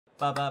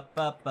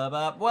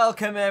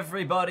Welcome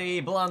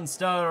everybody,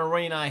 Blundstone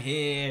Arena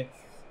here.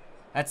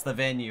 That's the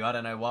venue, I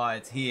don't know why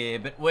it's here,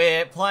 but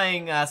we're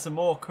playing some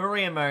more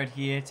career mode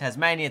here.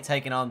 Tasmania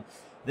taking on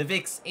the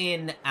Vics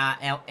in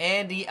our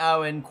Andy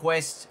Owen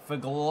quest for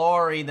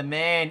glory. The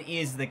man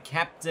is the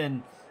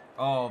captain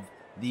of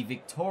the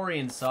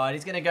Victorian side.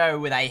 He's going to go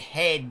with a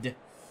head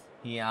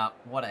here.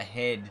 What a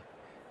head.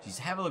 Just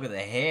have a look at the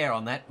hair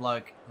on that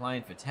bloke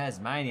playing for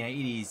Tasmania.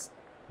 It is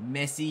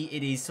messy.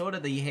 It is sort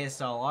of the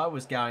hairstyle I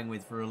was going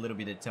with for a little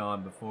bit of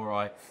time before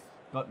I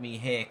got me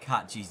hair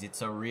cut. Jeez,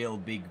 it's a real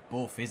big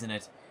buff, isn't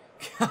it?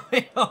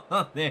 Going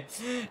on there.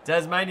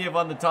 Tasmania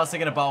won the toss. They're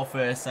going to bowl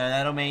first, so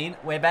that'll mean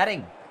we're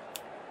batting.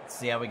 Let's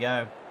see how we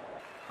go.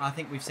 I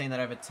think we've seen that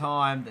over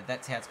time,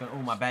 that's how it's going.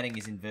 Oh, my batting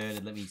is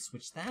inverted. Let me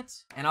switch that.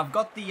 And I've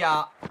got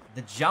the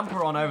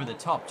jumper on over the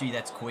top. Gee,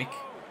 that's quick.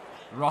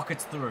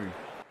 Rockets through.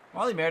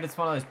 Riley Meredith's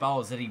one of those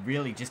bowlers that he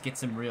really just gets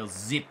some real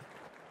zip.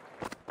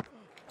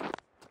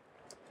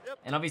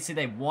 And obviously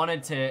they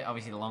wanted to,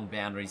 obviously the long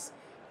boundaries,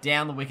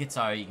 down the wicket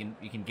so you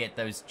can get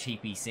those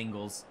cheapy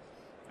singles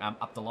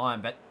up the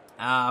line. But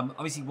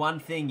obviously one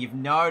thing you've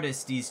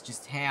noticed is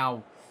just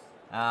how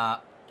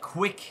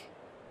quick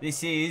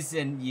this is.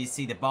 And you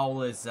see the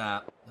bowlers,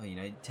 you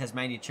know,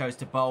 Tasmania chose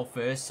to bowl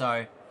first,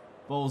 so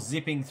ball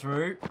zipping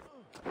through.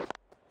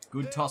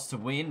 Good toss to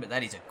win, but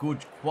that is a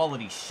good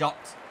quality shot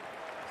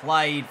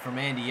played from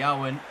Andy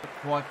Owen. Not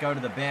quite go to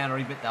the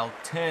boundary, but they'll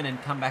turn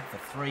and come back for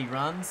 3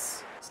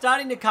 runs.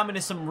 Starting to come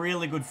into some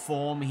really good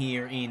form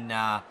here in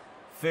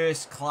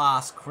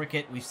first-class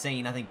cricket. We've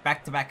seen, I think,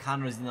 back-to-back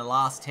hundreds in the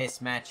last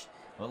test match,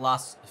 or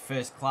last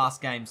first-class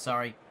game,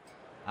 sorry,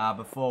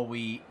 before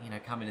we, you know,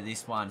 come into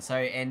this one. So,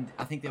 and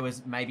I think there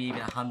was maybe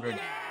even 100.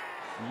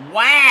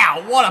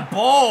 Wow, what a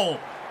ball!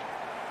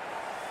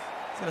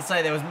 I was going to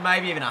say there was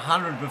maybe even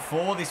 100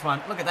 before this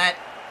one. Look at that.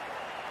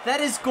 That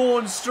has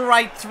gone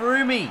straight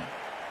through me.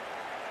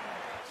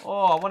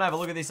 Oh, I want to have a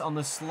look at this on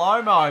the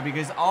slow-mo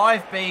because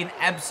I've been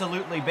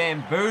absolutely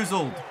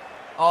bamboozled.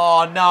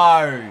 Oh,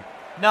 no.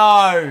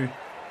 No.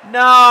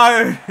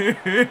 No.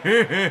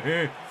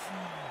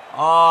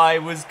 I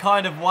was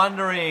kind of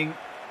wondering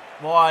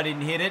why I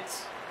didn't hit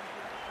it.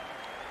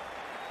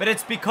 But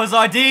it's because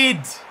I did.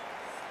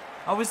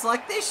 I was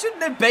like, there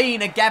shouldn't have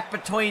been a gap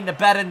between the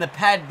bat and the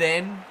pad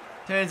then.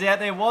 Turns out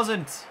there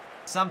wasn't.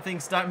 Some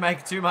things don't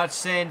make too much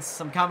sense.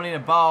 I'm coming in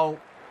a bowl.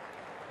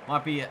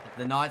 Might be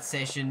the night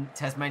session.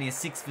 Tasmania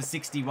 6 for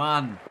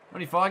 61.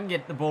 What if I can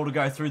get the ball to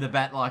go through the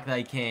bat like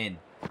they can?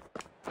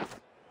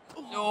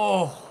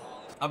 Oh,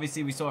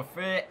 obviously we saw a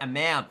fair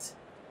amount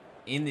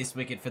in this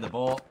wicket for the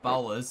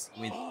bowlers.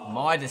 With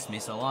my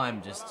dismissal,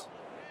 I'm just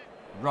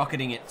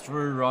rocketing it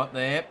through right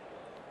there.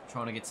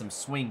 Trying to get some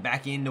swing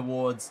back in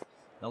towards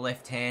the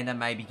left-hander.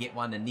 Maybe get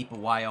one to nip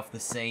away off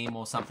the seam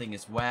or something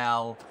as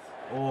well.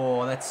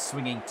 Oh, that's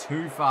swinging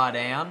too far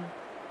down.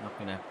 Not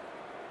going to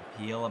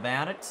appeal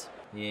about it.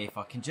 Yeah, if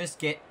I can just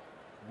get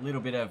a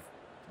little bit of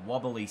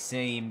wobbly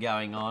seam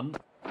going on.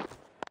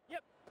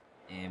 Yep.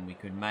 And we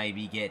could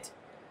maybe get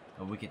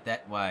a wicket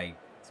that way.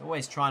 It's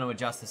always trying to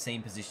adjust the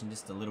seam position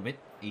just a little bit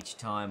each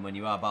time when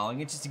you are bowling.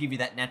 It's just to give you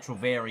that natural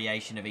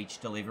variation of each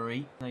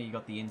delivery. Now you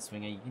got the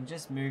in-swinger. You can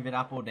just move it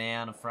up or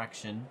down a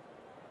fraction.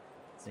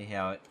 See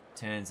how it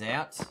turns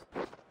out.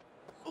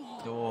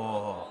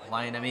 Oh,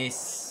 playing a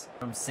miss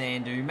from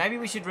Sandhu. Maybe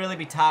we should really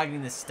be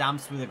targeting the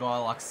stumps with a guy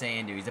like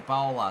Sandhu. He's a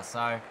bowler,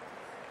 so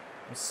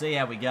we'll see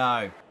how we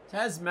go.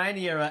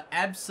 Tasmania are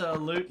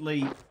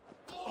absolutely,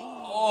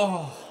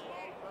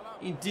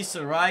 in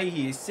disarray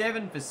here.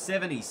 7 for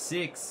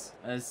 76.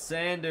 As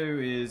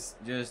Sandhu is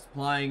just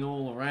playing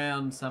all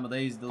around some of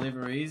these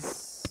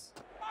deliveries.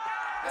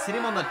 Let's hit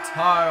him on the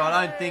toe.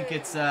 I don't think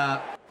it's, oh,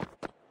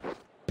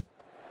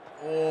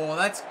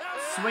 that's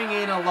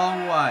swinging a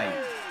long way.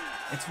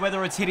 It's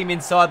whether it's hit him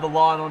inside the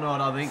line or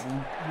not, I think,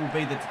 will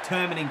be the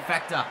determining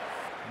factor.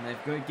 And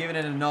they've given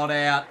it a nod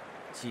out.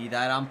 Gee,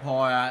 that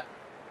umpire,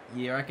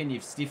 yeah, I reckon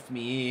you've stiffed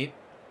me here.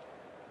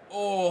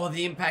 Oh,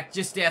 the impact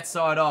just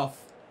outside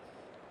off.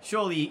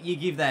 Surely you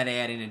give that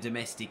out in a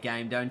domestic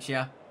game, don't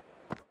you?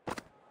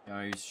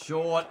 Goes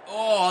short.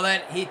 Oh,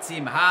 that hits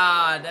him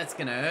hard. That's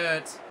going to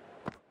hurt.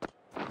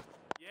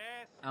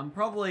 Yes. I'm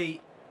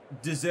probably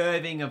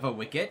deserving of a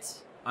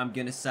wicket, I'm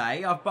going to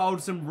say. I've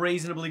bowled some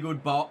reasonably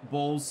good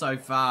balls so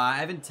far. I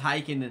haven't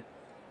taken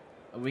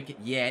a wicket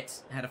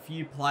yet. Had a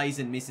few plays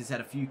and misses.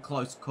 Had a few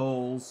close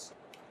calls.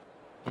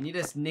 Can you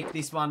just nick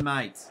this one,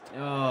 mate?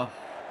 Oh.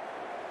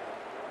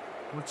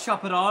 We'll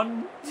chop it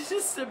on.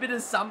 Just a bit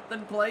of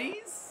something,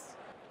 please.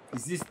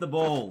 Is this the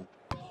ball?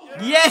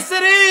 Yes,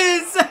 it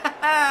is!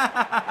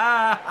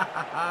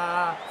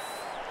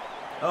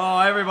 Oh,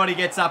 everybody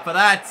gets up for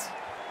that.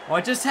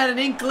 I just had an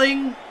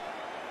inkling.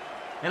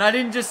 And I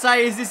didn't just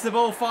say, is this the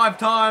ball 5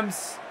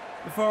 times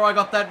before I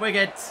got that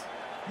wicket.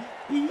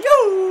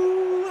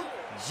 Yo!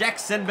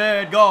 Jackson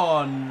Bird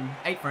gone.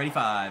 8 for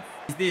 85.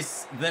 Is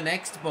this the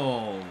next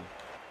ball?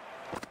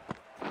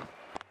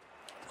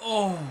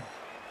 Oh.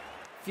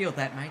 Field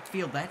that, mate.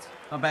 Field that.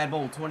 Not a bad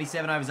ball.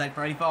 27 overs, 8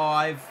 for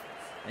 85.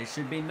 They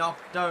should be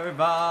knocked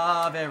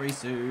over very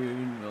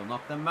soon. We'll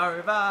knock them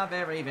over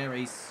very,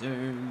 very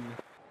soon.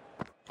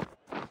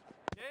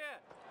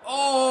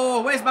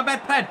 Oh, where's my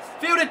bat pad?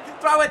 Field it,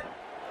 throw it.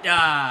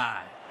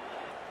 Ah,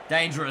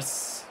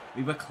 dangerous.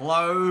 We were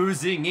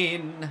closing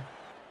in.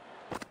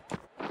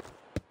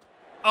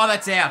 Oh,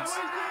 that's out.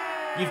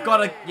 You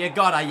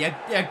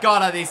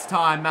gotta this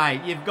time,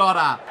 mate. You've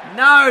gotta.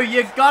 No,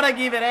 you've gotta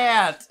give it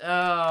out.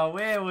 Oh,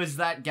 where was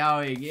that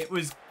going? It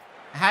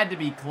had to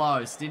be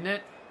close, didn't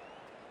it?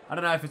 I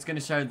don't know if it's going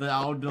to show the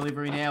old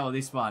delivery now or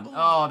this one.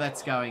 Oh,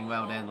 that's going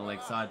well down the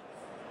leg side.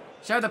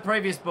 Show the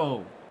previous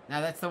ball. No,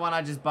 that's the one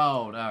I just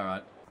bowled. All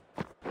right.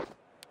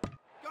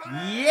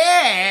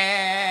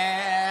 Yes!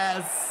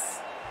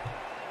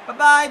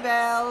 Bye-bye,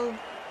 Bell.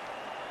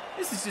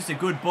 This is just a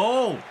good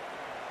ball.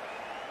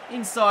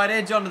 Inside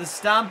edge onto the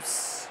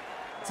stumps.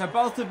 So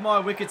both of my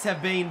wickets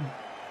have been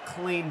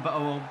clean,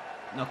 well,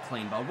 not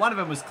clean bowled. One of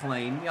them was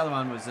clean. The other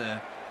one was an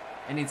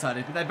inside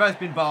edge, but they've both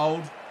been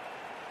bowled.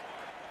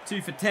 2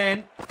 for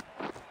 10.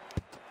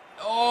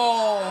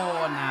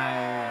 Oh,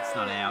 no, it's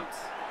not out.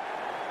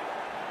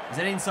 There's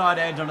an inside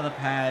edge onto the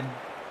pad.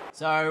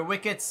 So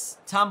wickets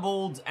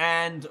tumbled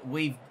and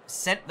we've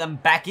sent them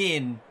back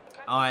in.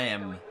 I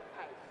am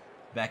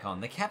back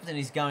on. The captain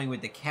is going with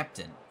the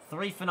captain.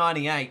 3 for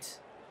 98.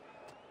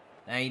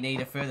 They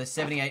need a further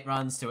 78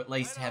 runs to at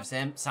least have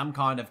some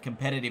kind of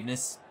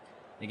competitiveness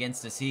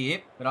against us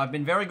here. But I've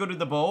been very good with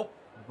the ball.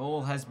 The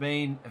ball has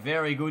been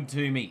very good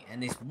to me.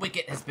 And this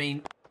wicket has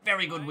been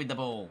very good with the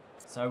ball.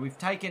 So we've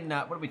taken,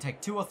 what did we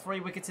take? 2 or 3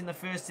 wickets in the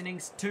first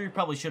innings. 2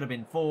 probably should have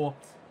been 4.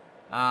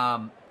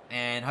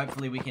 And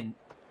hopefully we can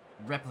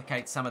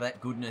replicate some of that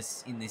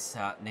goodness in this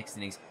next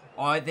innings.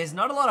 There's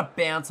not a lot of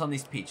bounce on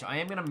this pitch. I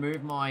am going to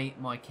move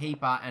my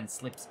keeper and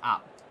slips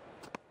up.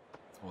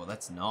 Oh,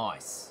 that's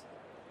nice.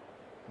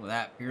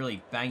 Without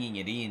really banging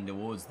it in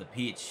towards the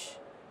pitch.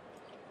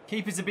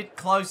 Keeper's a bit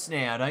close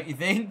now, don't you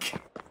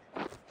think?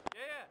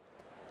 Yeah.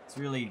 It's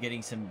really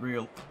getting some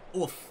real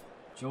oof.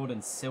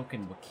 Jordan Silk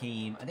and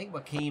Wakeem. I think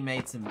Wakeem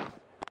had some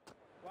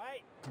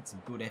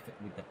good effort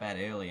with the bat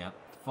earlier.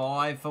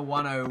 5 for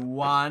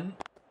 101.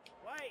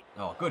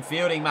 Oh, good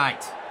fielding,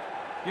 mate.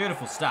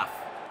 Beautiful stuff.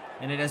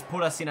 And it has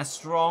put us in a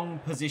strong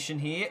position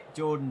here.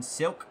 Jordan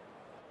Silk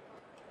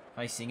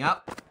facing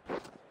up.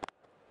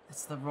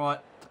 That's the right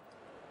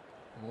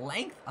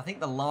length. I think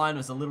the line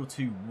was a little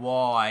too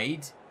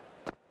wide.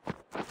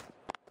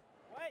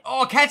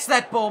 Oh, catch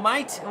that ball,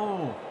 mate.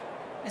 Oh,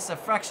 just a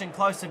fraction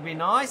closer would be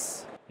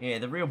nice. Yeah,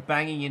 the real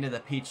banging into the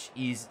pitch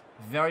is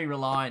very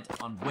reliant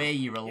on where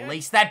you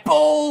release that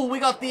ball. We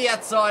got the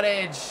outside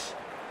edge.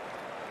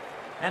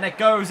 And it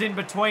goes in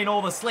between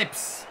all the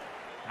slips.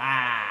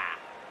 Ah.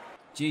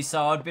 Gee,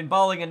 so I've been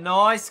bowling a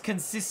nice,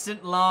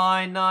 consistent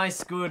line.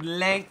 Nice, good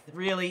length.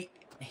 Really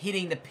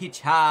hitting the pitch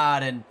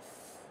hard and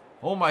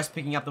almost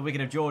picking up the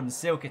wicket of Jordan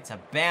Silk. It's a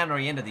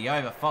boundary end of the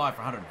over. 5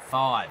 for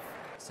 105.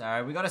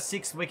 So we got a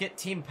 6th wicket.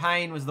 Tim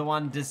Payne was the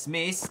one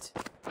dismissed.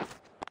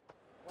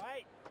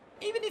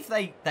 Even if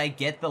they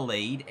get the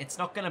lead, it's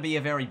not going to be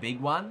a very big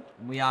one.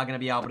 We are going to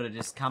be able to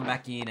just come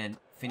back in and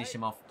finish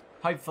him off,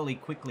 hopefully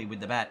quickly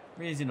with the bat.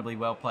 Reasonably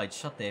well played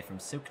shot there from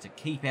Silk to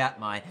keep out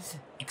my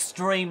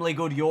extremely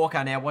good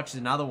Yorker. Now watch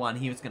another one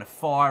here. It's going to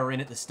fire in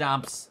at the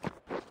stumps.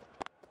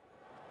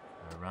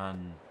 A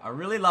run. I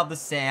really love the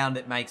sound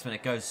it makes when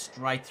it goes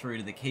straight through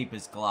to the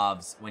keeper's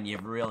gloves when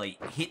you've really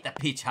hit the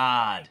pitch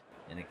hard.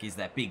 And it gives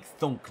that big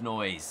thunk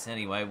noise.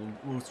 Anyway,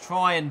 we'll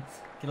try and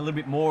get a little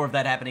bit more of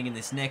that happening in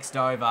this next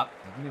over. I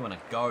really want to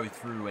go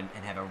through and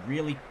have a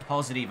really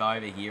positive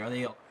over here.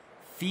 I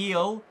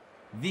feel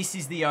this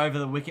is the over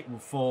the wicket will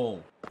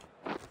fall.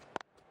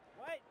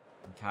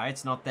 Okay,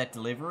 it's not that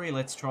delivery.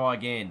 Let's try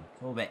again.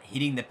 It's all about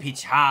hitting the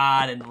pitch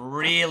hard and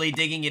really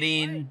digging it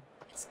in.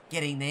 It's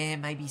getting there.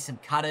 Maybe some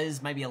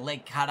cutters, maybe a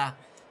leg cutter.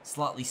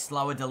 Slightly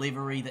slower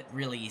delivery that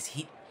really is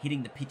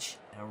hitting the pitch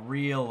at a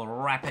real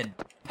rapid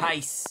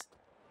pace.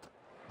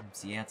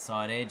 It's the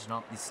outside edge,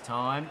 not this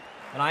time.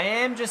 But I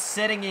am just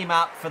setting him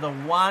up for the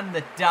one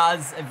that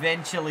does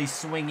eventually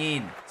swing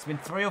in. It's been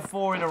 3 or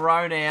 4 in a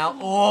row now.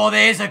 Oh,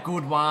 there's a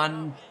good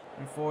one.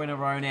 3 or 4 in a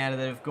row now that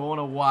have gone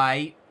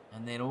away.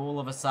 And then all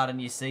of a sudden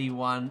you see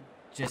one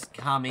just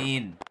come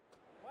in.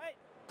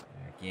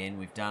 Again,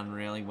 we've done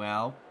really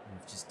well.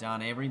 We've just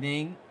done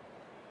everything.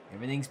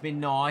 Everything's been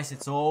nice.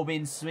 It's all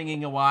been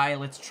swinging away.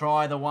 Let's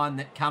try the one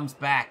that comes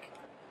back.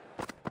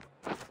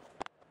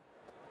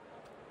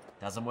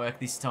 Doesn't work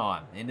this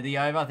time. End of the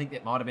over. I think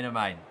that might have been a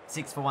maiden.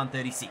 6 for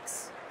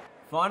 136.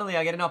 Finally,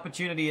 I get an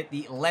opportunity at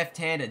the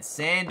left-handed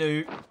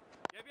Sandhu.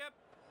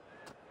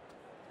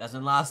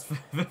 Doesn't last for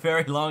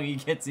very long. He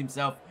gets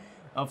himself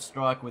off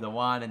strike with a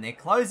 1. And they're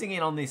closing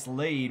in on this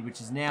lead,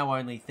 which is now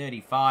only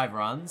 35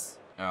 runs.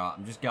 Alright,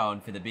 I'm just going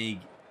for the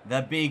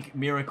big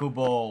miracle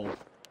ball.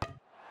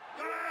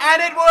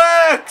 And it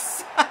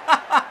works!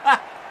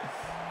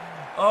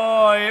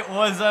 Oh, it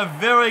was a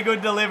very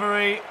good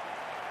delivery.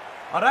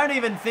 I don't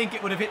even think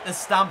it would have hit the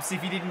stumps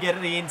if he didn't get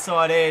at the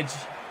inside edge.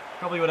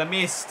 Probably would have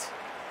missed.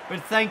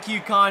 But thank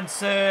you, kind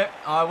sir.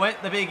 I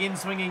went the big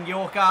in-swinging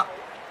Yorker.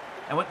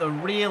 I went the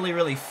really,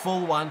 really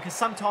full one, because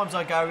sometimes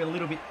I go a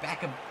little bit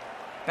back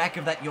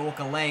of that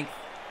Yorker length.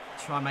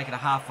 Try and make it a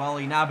half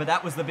volley. No, but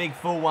that was the big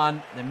full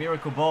one. The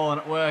miracle ball,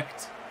 and it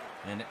worked.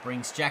 And it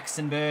brings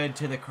Jackson Bird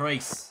to the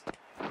crease.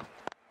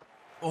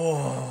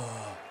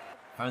 Oh,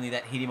 if only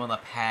that hit him on the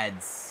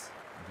pads.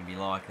 You can be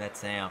like,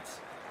 that's out.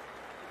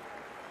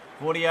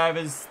 40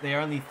 overs. They're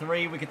only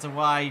 3 wickets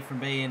away from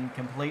being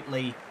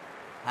completely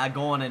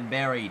gone and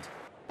buried.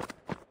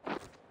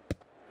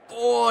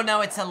 Oh,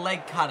 no, it's a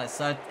leg cutter,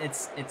 so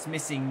it's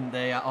missing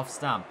the off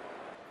stump.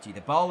 Gee,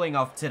 the bowling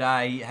off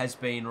today has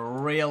been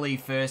really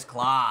first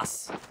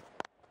class.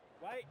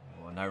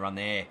 Oh, no run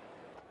there.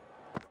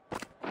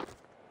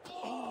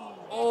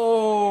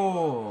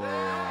 Oh.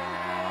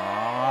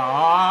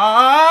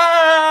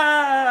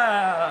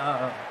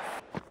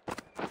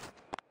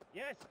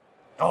 Yes.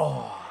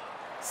 Oh.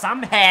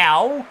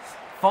 Somehow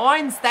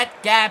finds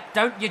that gap,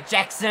 don't you,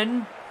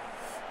 Jackson?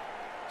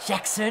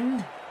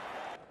 Jackson.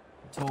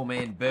 Tall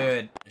man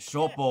Bird, a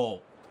short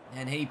ball.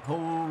 And he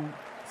pulls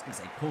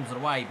it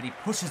away, but he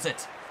pushes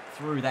it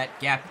through that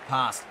gap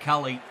past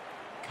Gully.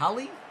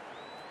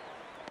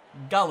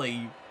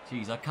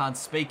 Jeez, I can't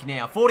speak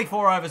now.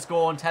 44 overs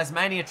gone.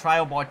 Tasmania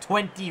trail by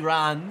 20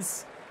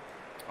 runs.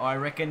 I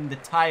reckon the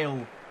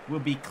tail will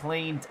be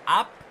cleaned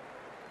up?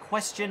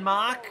 Question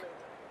mark.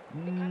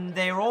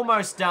 They're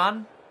almost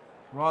done.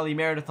 Riley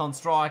Meredith on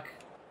strike.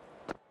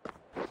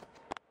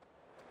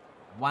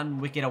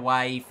 1 wicket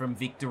away from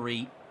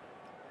victory.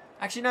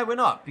 Actually, no, we're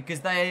not,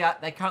 because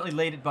they currently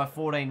lead it by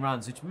 14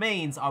 runs, which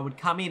means I would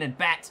come in and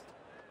bat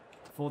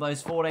for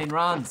those 14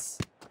 runs.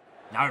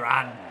 No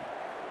run.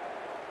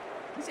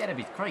 He's out of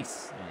his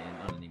crease.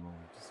 Yeah, not anymore.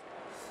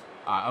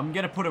 Alright, I'm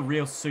going to put a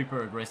real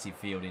super aggressive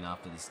field in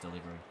after this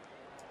delivery.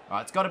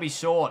 Alright, it's got to be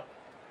short.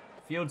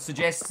 Field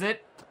suggests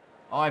it.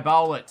 I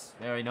bowl it.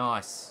 Very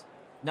nice.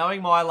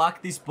 Knowing my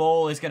luck, this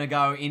ball is going to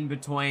go in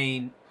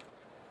between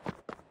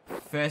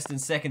first and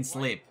second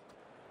slip.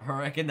 I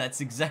reckon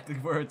that's exactly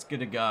where it's going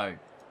to go.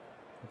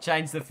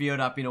 Change the field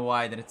up in a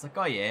way that it's like,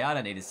 oh yeah, I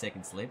don't need a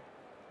second slip.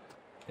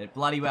 But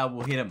bloody well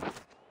will hit him.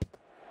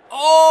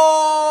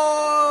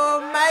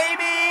 Oh,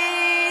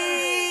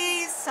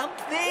 maybe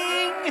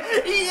something.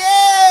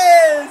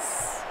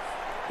 Yes!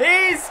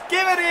 He's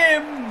given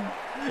him.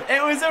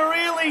 It was a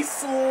really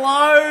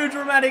slow,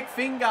 dramatic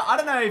finger. I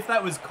don't know if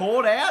that was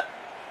caught out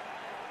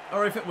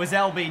or if it was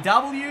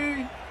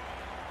LBW.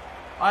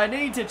 I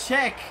need to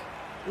check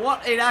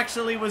what it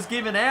actually was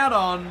given out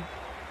on.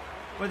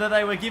 Whether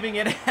they were giving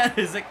it out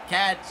as a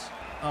catch.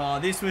 Oh,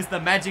 this was the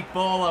magic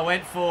ball I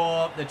went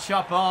for. The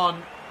chop on.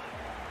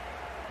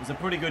 It was a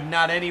pretty good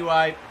nut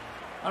anyway.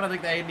 I don't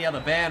think they hit any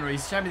other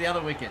boundaries. Show me the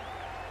other wicket.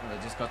 Oh,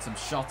 they just got some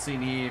shots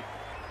in here.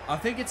 I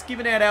think it's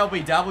given out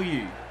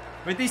LBW.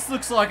 But this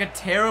looks like a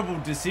terrible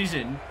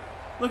decision.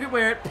 Look at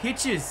where it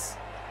pitches.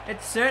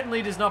 It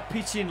certainly does not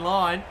pitch in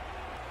line.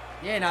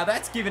 Yeah, no,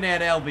 that's given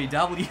out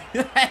LBW.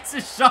 That's a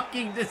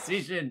shocking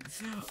decision.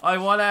 I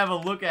want to have a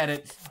look at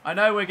it. I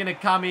know we're going to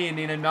come in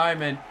a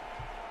moment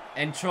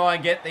and try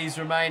and get these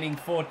remaining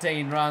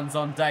 14 runs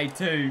on day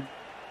 2.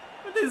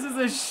 But this is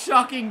a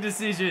shocking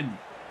decision.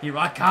 Here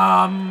I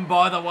come,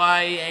 by the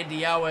way,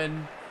 Andy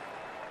Owen.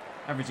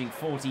 Averaging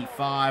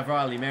 45.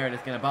 Riley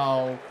Meredith going to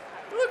bowl.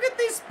 Look at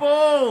this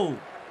ball.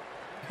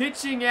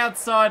 Pitching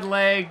outside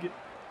leg.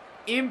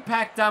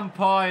 Impact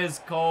umpire's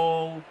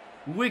call.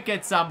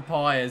 Wickets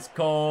umpire's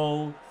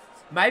call.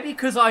 Maybe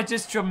because I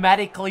just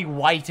dramatically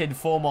waited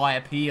for my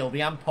appeal.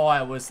 The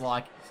umpire was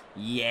like,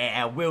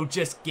 yeah, we'll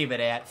just give it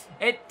out.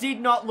 It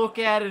did not look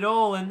out at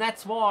all, and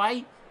that's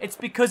why. It's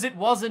because it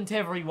wasn't,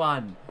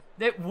 everyone.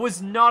 It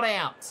was not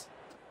out.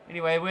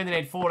 Anyway, we're going to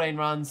need 14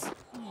 runs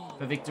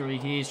for victory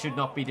here. Should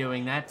not be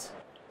doing that.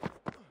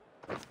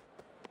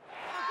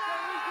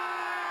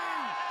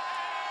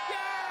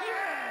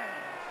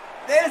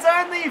 There's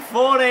only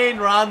 14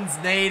 runs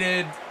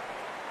needed.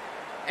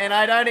 And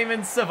I don't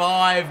even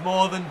survive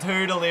more than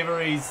 2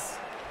 deliveries.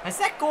 Has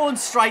that gone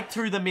straight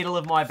through the middle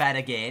of my bat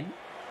again?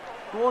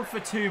 Gone for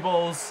 2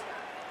 balls.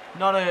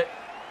 Not a...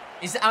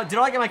 did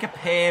I make a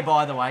pair,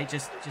 by the way?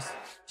 Just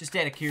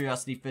out of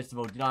curiosity, first of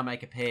all, did I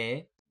make a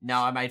pair?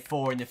 No, I made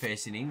 4 in the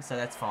first inning, so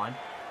that's fine.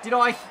 Did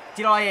I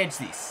edge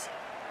this?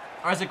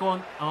 Or has it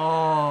gone...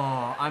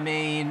 Oh, I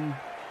mean...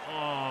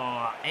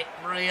 Oh, it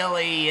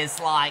really is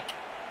like...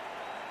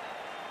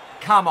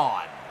 Come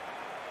on.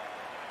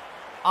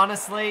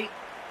 Honestly...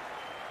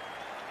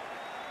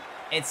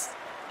 It's...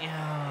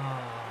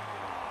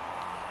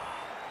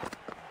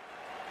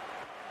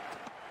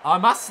 I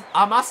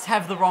must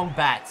have the wrong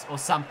bat or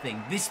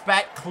something. This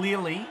bat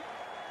clearly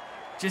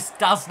just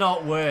does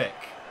not work.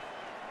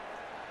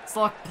 It's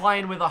like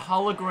playing with a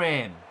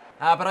hologram.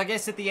 But I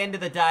guess at the end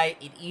of the day,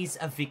 it is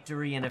a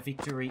victory, and a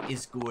victory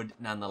is good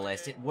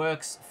nonetheless. It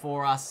works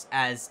for us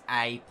as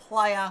a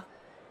player.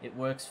 It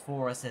works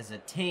for us as a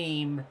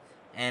team.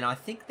 And I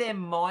think there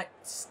might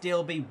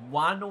still be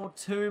 1 or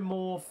 2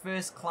 more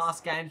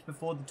first-class games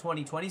before the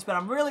 2020s. But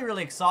I'm really,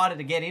 really excited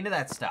to get into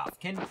that stuff.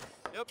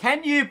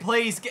 Can you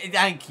please...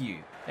 Thank you.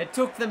 It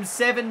took them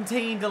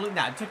 17 to...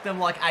 No, it took them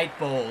like 8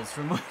 balls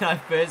from when I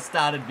first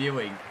started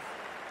viewing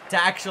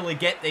to actually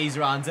get these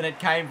runs, and it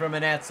came from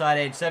an outside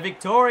edge. So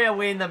Victoria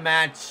win the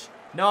match.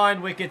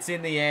 9 wickets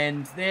in the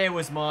end. There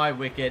was my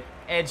wicket.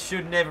 Edge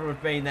should never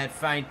have been that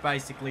faint,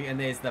 basically, and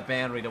there's the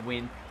boundary to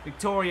win.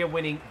 Victoria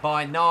winning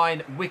by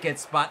 9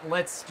 wickets, but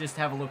let's just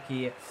have a look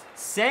here.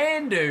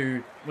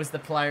 Sandhu was the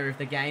player of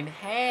the game.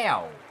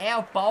 How?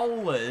 Our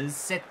bowlers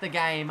set the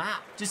game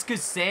up. Just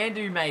because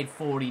Sandhu made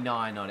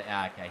 49 on it.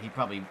 Okay, he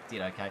probably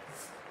did okay.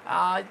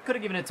 Could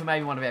have given it to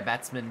maybe one of our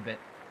batsmen, but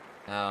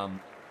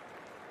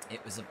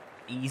it was an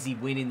easy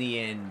win in the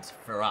end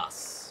for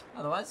us.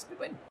 Otherwise, good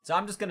win. So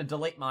I'm just going to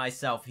delete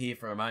myself here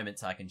for a moment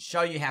so I can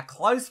show you how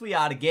close we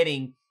are to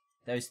getting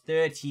those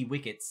 30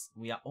 wickets.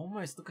 We are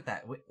almost, look at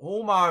that, we're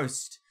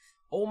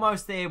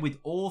almost there with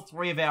all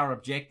 3 of our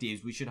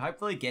objectives. We should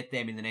hopefully get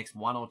them in the next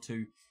 1 or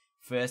 2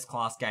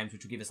 first-class games,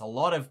 which will give us a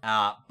lot of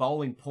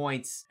bowling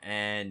points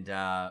and...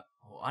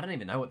 I don't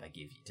even know what they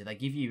give you. Do they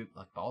give you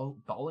like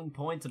bowling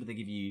points, or do they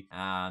give you, or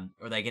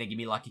are they going to give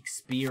me like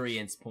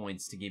experience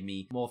points to give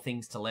me more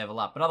things to level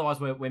up? But otherwise,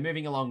 we're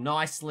moving along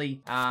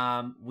nicely.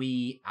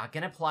 We are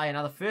going to play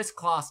another first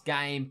class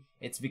game.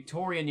 It's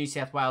Victoria, New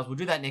South Wales. We'll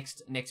do that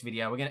next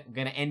video. We're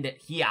going to end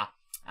it here.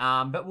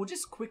 But we'll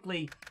just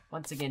quickly,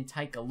 once again,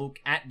 take a look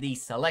at the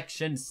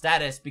selection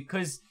status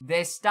because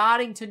they're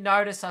starting to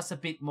notice us a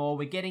bit more.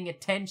 We're getting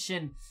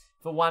attention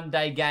for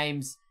one-day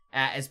games.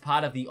 As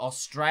part of the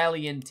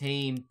Australian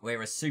team,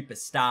 we're a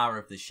superstar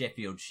of the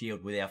Sheffield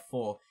Shield with our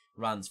 4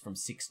 runs from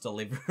 6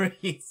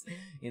 deliveries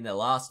in the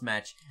last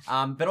match.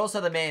 But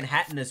also the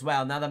Manhattan as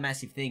well, another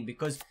massive thing,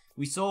 because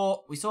we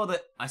saw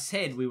that I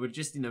said we were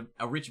just in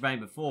a rich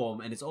vein of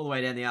form, and it's all the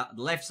way down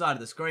the left side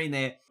of the screen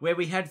there, where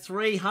we had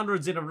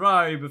 300s in a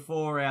row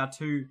before our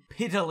 2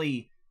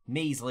 piddly,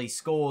 measly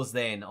scores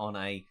then on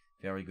a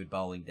very good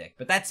bowling deck.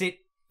 But that's it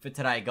for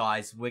today,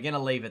 guys. We're going to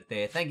leave it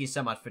there. Thank you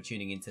so much for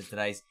tuning into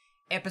today's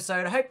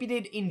episode. I hope you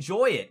did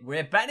enjoy it.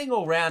 We're batting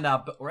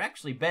all-rounder, but we're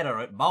actually better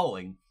at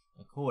bowling,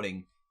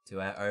 according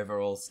to our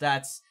overall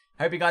stats.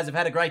 Hope you guys have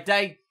had a great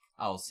day.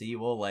 I'll see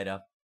you all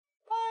later.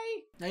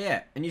 Bye. Oh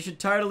yeah, and you should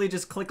totally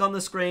just click on the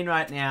screen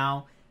right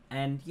now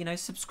and, you know,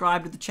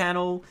 subscribe to the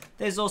channel.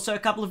 There's also a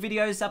couple of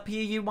videos up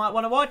here you might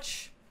want to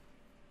watch.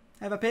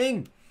 Have a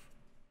ping.